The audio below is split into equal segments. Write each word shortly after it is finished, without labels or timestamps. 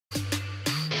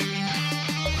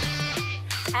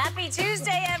Happy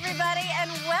Tuesday, everybody, and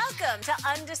welcome to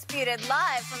Undisputed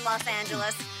live from Los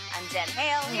Angeles. I'm Jen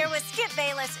Hale here with Skip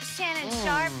Bayless, Shannon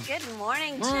Sharpe. Good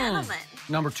morning, gentlemen.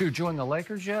 Number 2 join the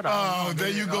Lakers yet? Oh, there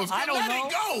you go. I don't let know.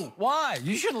 it go. Why?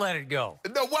 You should let it go.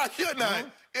 No, why shouldn't I?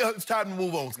 It's time to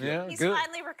move on, Skip. Yeah, He's good.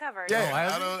 finally recovered.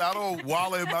 Yeah, I don't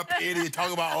wallow in my pity and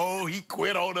talk about, oh, he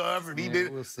quit on us and he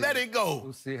did. We'll see. Let it go.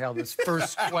 We'll see how this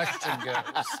first question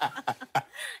goes.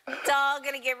 It's all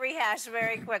going to get rehashed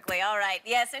very quickly. All right.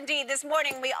 Yes, indeed. This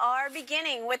morning, we are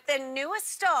beginning with the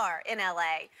newest star in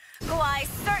L.A. Kawhi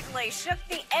certainly shook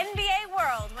the NBA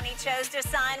world when he chose to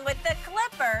sign with the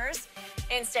Clippers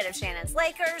instead of Shannon's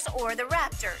Lakers or the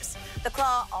Raptors. The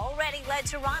Claw already led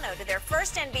Toronto to their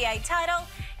first NBA title,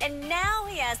 and now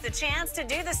he has the chance to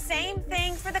do the same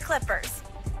thing for the Clippers.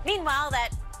 Meanwhile,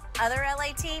 that other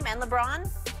LA team and LeBron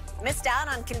missed out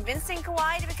on convincing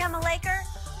Kawhi to become a Laker,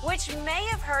 which may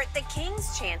have hurt the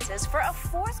Kings' chances for a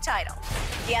fourth title.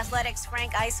 The Athletic's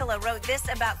Frank Isola wrote this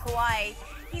about Kawhi.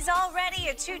 He's already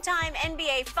a two-time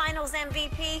NBA Finals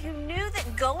MVP who knew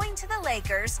that going to the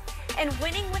Lakers and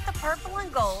winning with the purple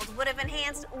and gold would have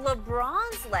enhanced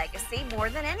LeBron's legacy more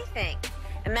than anything.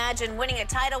 Imagine winning a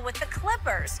title with the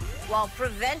Clippers while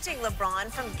preventing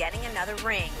LeBron from getting another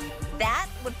ring. That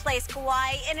would place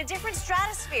Kawhi in a different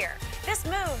stratosphere. This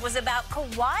move was about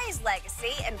Kawhi's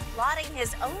legacy and plotting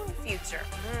his own future.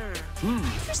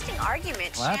 Interesting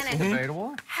argument, Well, Shannon. that's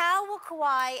debatable. How will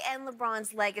Kawhi and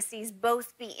LeBron's legacies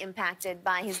both be impacted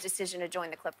by his decision to join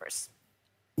the Clippers?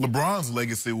 LeBron's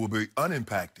legacy will be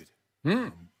unimpacted.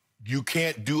 You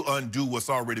can't undo what's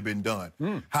already been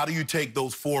done. How do you take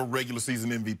those 4 regular season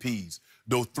MVPs,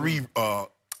 those 3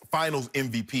 finals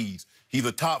MVPs? He's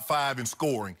a top 5 in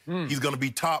scoring. He's going to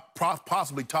be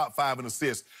possibly top 5 in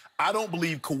assists. I don't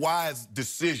believe Kawhi's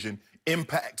decision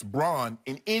impacts Bron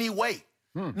in any way.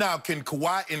 Now, can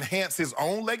Kawhi enhance his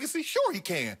own legacy? Sure, he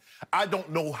can. I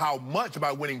don't know how much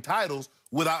about winning titles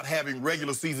without having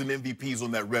regular season MVPs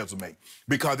on that resume,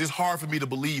 because it's hard for me to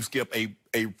believe, Skip,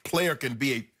 a player can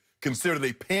be considered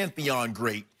a pantheon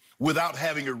great without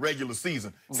having a regular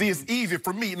season. See, it's easier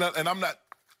for me, and I'm not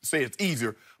saying it's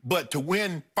easier, but to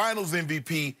win finals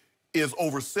MVP is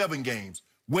over 7 games,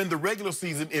 when the regular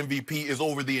season MVP is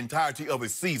over the entirety of a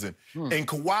season. And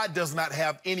Kawhi does not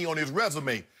have any on his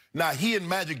resume. Now, he and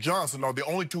Magic Johnson are the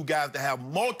only 2 guys to have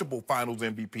multiple finals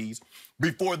MVPs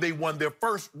before they won their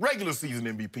first regular season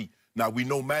MVP. Now, we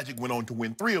know Magic went on to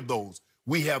win 3 of those.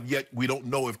 We don't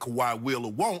know if Kawhi will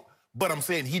or won't, but I'm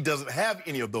saying he doesn't have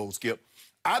any of those, Skip.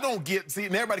 I don't see,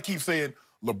 and everybody keeps saying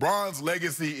LeBron's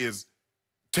legacy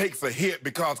takes a hit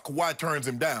because Kawhi turns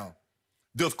him down.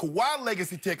 Does Kawhi's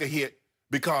legacy take a hit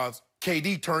because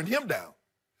KD turned him down?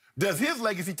 Does his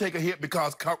legacy take a hit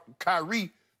because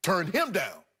Kyrie turned him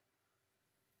down?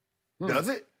 Does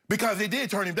it? Because they did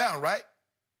turn him down, right?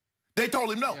 They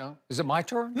told him no. Yeah. Is it my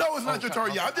turn? No, it's not your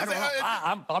turn. Yeah,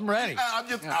 I'm ready. I'm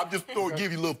just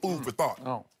give you a little food for thought.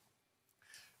 Oh.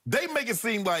 They make it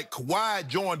seem like Kawhi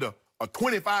joined a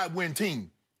 25-win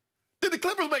team. Did the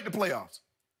Clippers make the playoffs?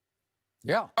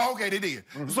 Yeah. Okay, they did.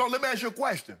 So let me ask you a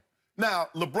question. Now,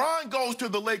 LeBron goes to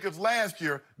the Lakers last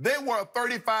year. They were a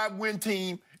 35-win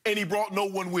team, and he brought no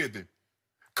one with him.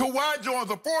 Kawhi joins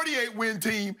a 48-win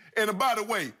team, and by the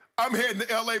way, I'm heading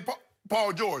to L.A.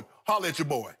 Paul George. Holla at your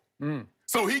boy.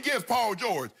 So he gets Paul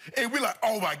George, and we're like,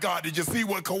 oh, my God, did you see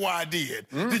what Kawhi did?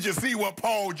 Did you see what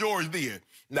Paul George did?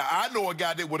 Now, I know a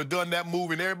guy that would have done that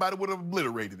move, and everybody would have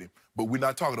obliterated him. But we're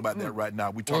not talking about that right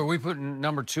now. Are we putting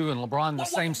number 2 and LeBron in the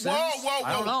same sense? Whoa.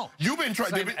 I don't know. You've been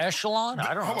trying. Same echelon?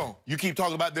 I don't know. Hold on. You keep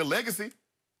talking about their legacy.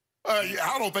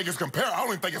 I don't think it's comparable. I don't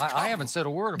even think it's I haven't said a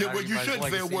word about it. Well, you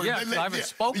shouldn't say a word. Yeah, I haven't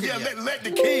spoken yet. Let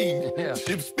the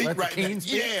king speak Let right the king now.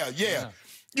 speak? Yeah.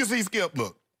 You see, Skip,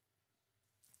 look.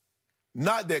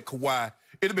 Not that Kawhi,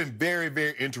 it'd have been very,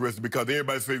 very interesting because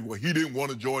everybody said, well, he didn't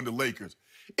want to join the Lakers.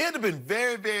 It'd have been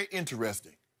very, very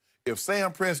interesting if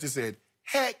Sam Presti said,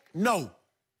 heck no,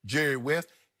 Jerry West.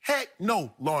 Heck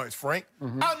no, Lawrence Frank.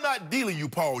 I'm not dealing you,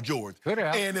 Paul George. Could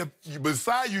have. And if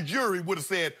beside you, jury would have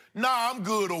said, nah, I'm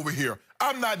good over here.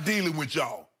 I'm not dealing with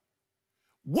y'all.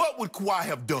 What would Kawhi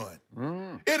have done?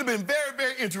 It'd have been very,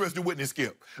 very interesting to witness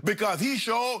Skip, because he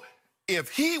showed if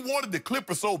he wanted the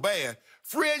Clippers so bad,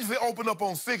 free agency opened up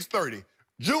on 6/30,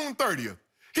 June 30th.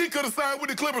 He could have signed with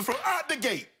the Clippers from out the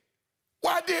gate.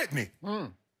 Why didn't he?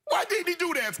 Why didn't he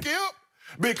do that, Skip?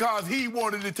 Because he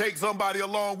wanted to take somebody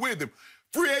along with him.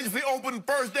 Free agency opened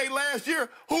first day last year.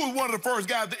 Who was one of the first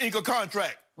guys to ink a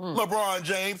contract? LeBron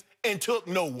James, and took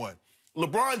no one.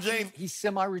 LeBron James... He's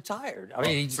semi-retired. I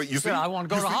mean, he said, I want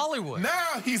to go to see, Hollywood.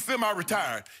 Now he's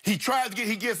semi-retired. He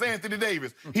gets Anthony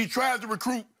Davis. He tries to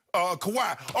recruit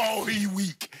Kawhi. Oh, he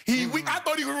weak. He weak. I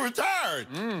thought he was retired.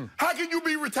 How can you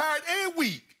be retired and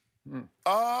weak?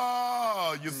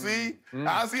 Oh, you see?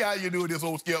 I see how you do this,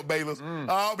 old Skip Bayless.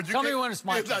 But you Tell me when it's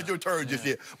my turn. It's not your turn just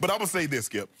yet. But I'm going to say this,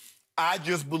 Skip. I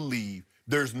just believe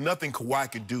there's nothing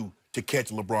Kawhi could do to catch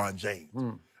LeBron James.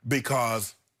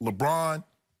 Because LeBron,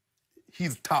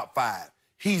 he's top 5.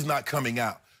 He's not coming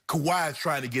out. Kawhi is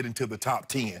trying to get into the top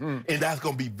 10. And that's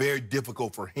going to be very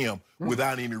difficult for him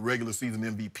without any regular season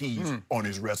MVPs on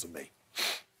his resume.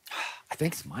 I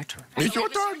think it's my turn. It's your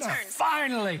turn now.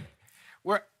 Finally.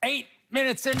 We're 8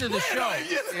 minutes into the show.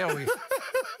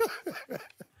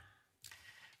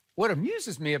 What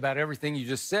amuses me about everything you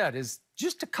just said is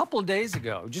just a couple of days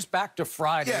ago, just back to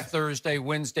Friday, Thursday,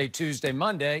 Wednesday, Tuesday,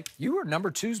 Monday, you were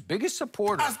number 2's biggest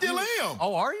supporter. I still am.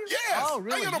 Oh, are you? Yes. Oh,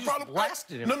 really? I ain't got no problem.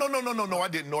 Blasted him. No, I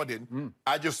didn't. No, I didn't.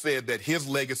 I just said that his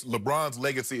legacy, LeBron's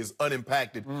legacy, is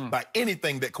unimpacted by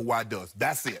anything that Kawhi does.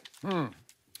 That's it.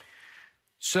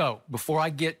 So, before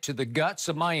I get to the guts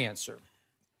of my answer,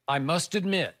 I must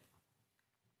admit,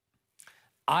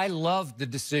 I love the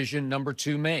decision number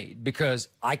 2 made because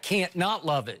I can't not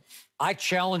love it. I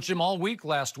challenged him all week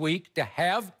last week to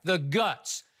have the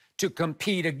guts to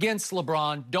compete against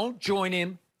LeBron. Don't join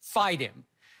him, fight him.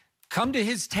 Come to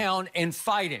his town and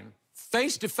fight him.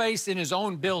 Face to face in his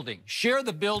own building. Share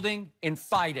the building and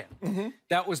fight him.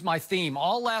 That was my theme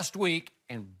all last week,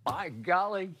 and by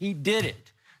golly, he did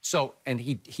it. So, and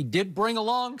he did bring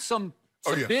along some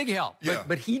big help,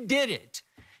 but he did it.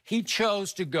 He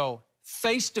chose to go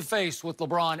face-to-face with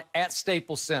LeBron at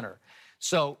Staples Center.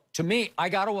 So, to me, I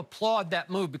got to applaud that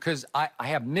move because I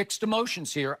have mixed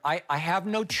emotions here. I have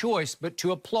no choice but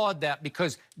to applaud that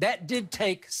because that did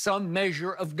take some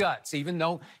measure of guts, even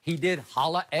though he did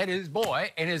holla at his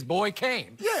boy, and his boy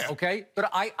came. Okay? But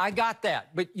I got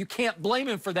that. But you can't blame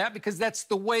him for that because that's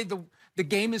the way the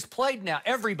game is played now.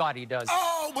 Everybody does.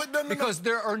 Because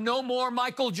there are no more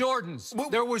Michael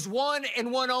Jordans. There was one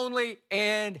and one only,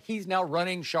 and he's now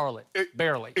running Charlotte,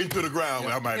 barely. Into the ground,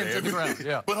 I might add. Into the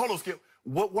ground, But hold on, Skip.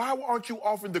 Why aren't you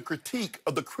offering the critique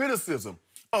of the criticism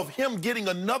of him getting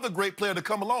another great player to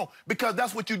come along? Because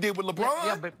that's what you did with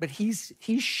LeBron. But he's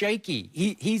shaky.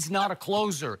 He's not a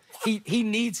closer. He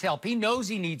needs help. He knows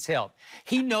he needs help.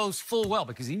 He knows full well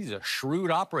because he's a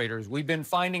shrewd operator, as we've been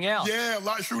finding out. Yeah, a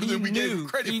lot shrewder than we gave him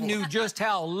credit for. He knew just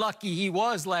how lucky he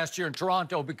was last year in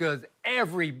Toronto because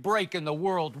every break in the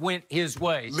world went his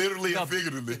way. Literally and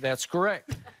figuratively. That's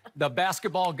correct. The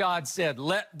basketball god said,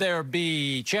 "Let there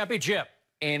be championship."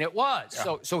 And it was.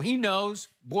 So he knows,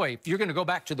 boy, if you're going to go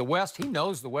back to the West, he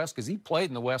knows the West because he played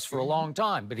in the West for a long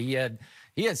time. But he had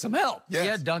some help. He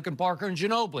had Duncan Parker and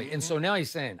Ginobili. And so now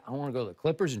he's saying, I want to go to the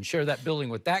Clippers and share that building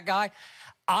with that guy.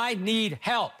 I need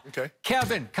help.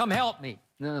 Kevin, come help me.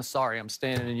 No, sorry, I'm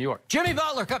staying in New York. Jimmy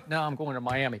Butler, come. No, I'm going to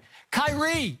Miami.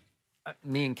 Kyrie.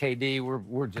 Me and KD,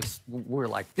 we're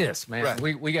like this, man.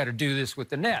 We got to do this with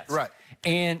the Nets.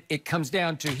 And it comes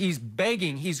down to he's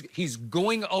begging. He's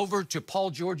going over to Paul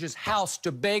George's house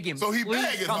to beg him. So he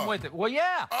begging, come with it. Well,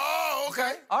 yeah. Oh,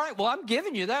 okay. All right. Well, I'm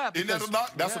giving you that. Isn't that a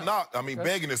knock? That's a knock. I mean,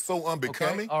 begging is so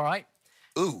unbecoming. All right.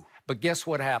 Ooh. But guess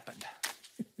what happened?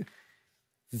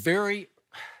 Very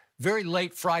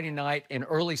late Friday night and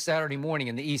early Saturday morning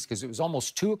in the East, because it was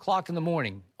almost 2 o'clock in the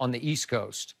morning on the East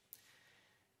Coast.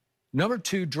 Number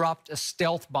 2 dropped a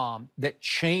stealth bomb that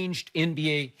changed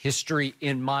NBA history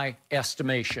in my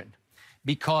estimation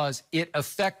because it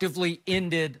effectively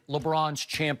ended LeBron's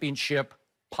championship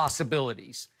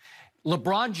possibilities.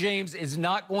 LeBron James is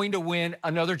not going to win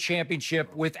another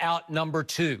championship without number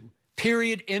 2.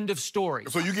 Period. End of story.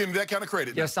 So you give him that kind of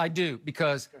credit? Yes, I do,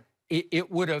 because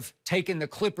it would have taken the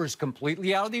Clippers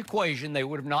completely out of the equation. They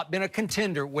would have not been a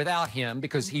contender without him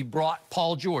because he brought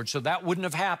Paul George. So that wouldn't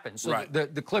have happened. So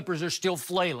the Clippers are still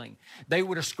flailing. They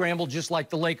would have scrambled just like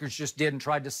the Lakers just did and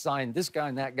tried to sign this guy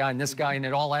and that guy and this guy, and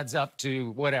it all adds up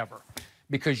to whatever.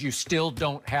 Because you still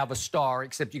don't have a star,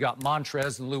 except you got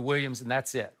Montrez and Lou Williams, and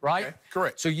that's it, right? Okay,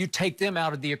 correct. So you take them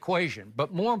out of the equation.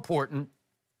 But more important,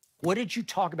 what did you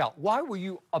talk about? Why were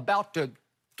you about to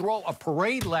throw a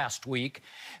parade last week?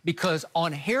 Because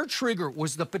on hair trigger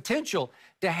was the potential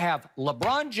to have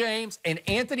LeBron James and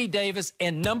Anthony Davis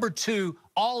and number 2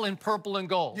 all in purple and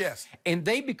gold. Yes. And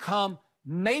they become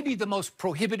maybe the most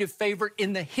prohibitive favorite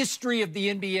in the history of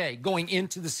the NBA going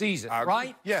into the season,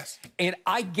 right? Yes. And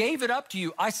I gave it up to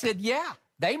you. I said, yeah,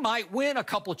 they might win a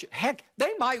couple of, heck,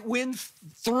 they might win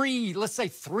 3, let's say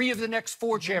 3 of the next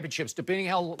 4 championships, depending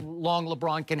how long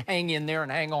LeBron can hang in there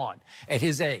and hang on at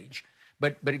his age.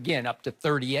 But again, up to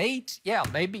 38, yeah,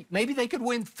 maybe they could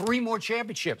win 3 more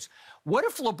championships. What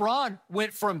if LeBron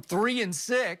went from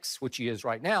 3-6, which he is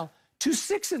right now, to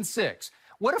 6-6?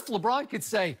 What if LeBron could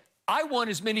say, I won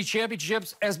as many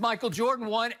championships as Michael Jordan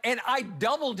won, and I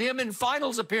doubled him in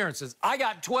finals appearances. I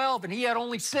got 12, and he had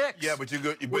only 6. Yeah,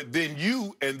 but then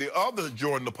you and the other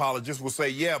Jordan apologists will say,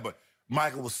 yeah, but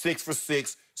Michael was 6 for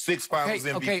 6, 6 finals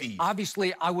MVPs. Okay,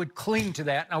 obviously, I would cling to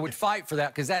that, and I would fight for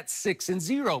that because that's 6 and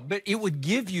 0. But it would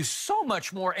give you so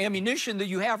much more ammunition than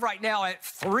you have right now at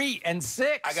 3 and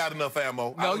 6. I got enough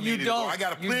ammo. No, you don't. I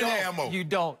got plenty of ammo. You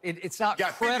don't. It's not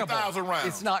got credible. 50,000 rounds.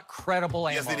 It's not credible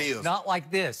ammo. Yes, it is. Not like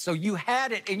this. So you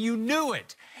had it, and you knew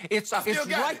it. It's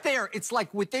right there. It's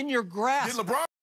like within your grasp. Did LeBron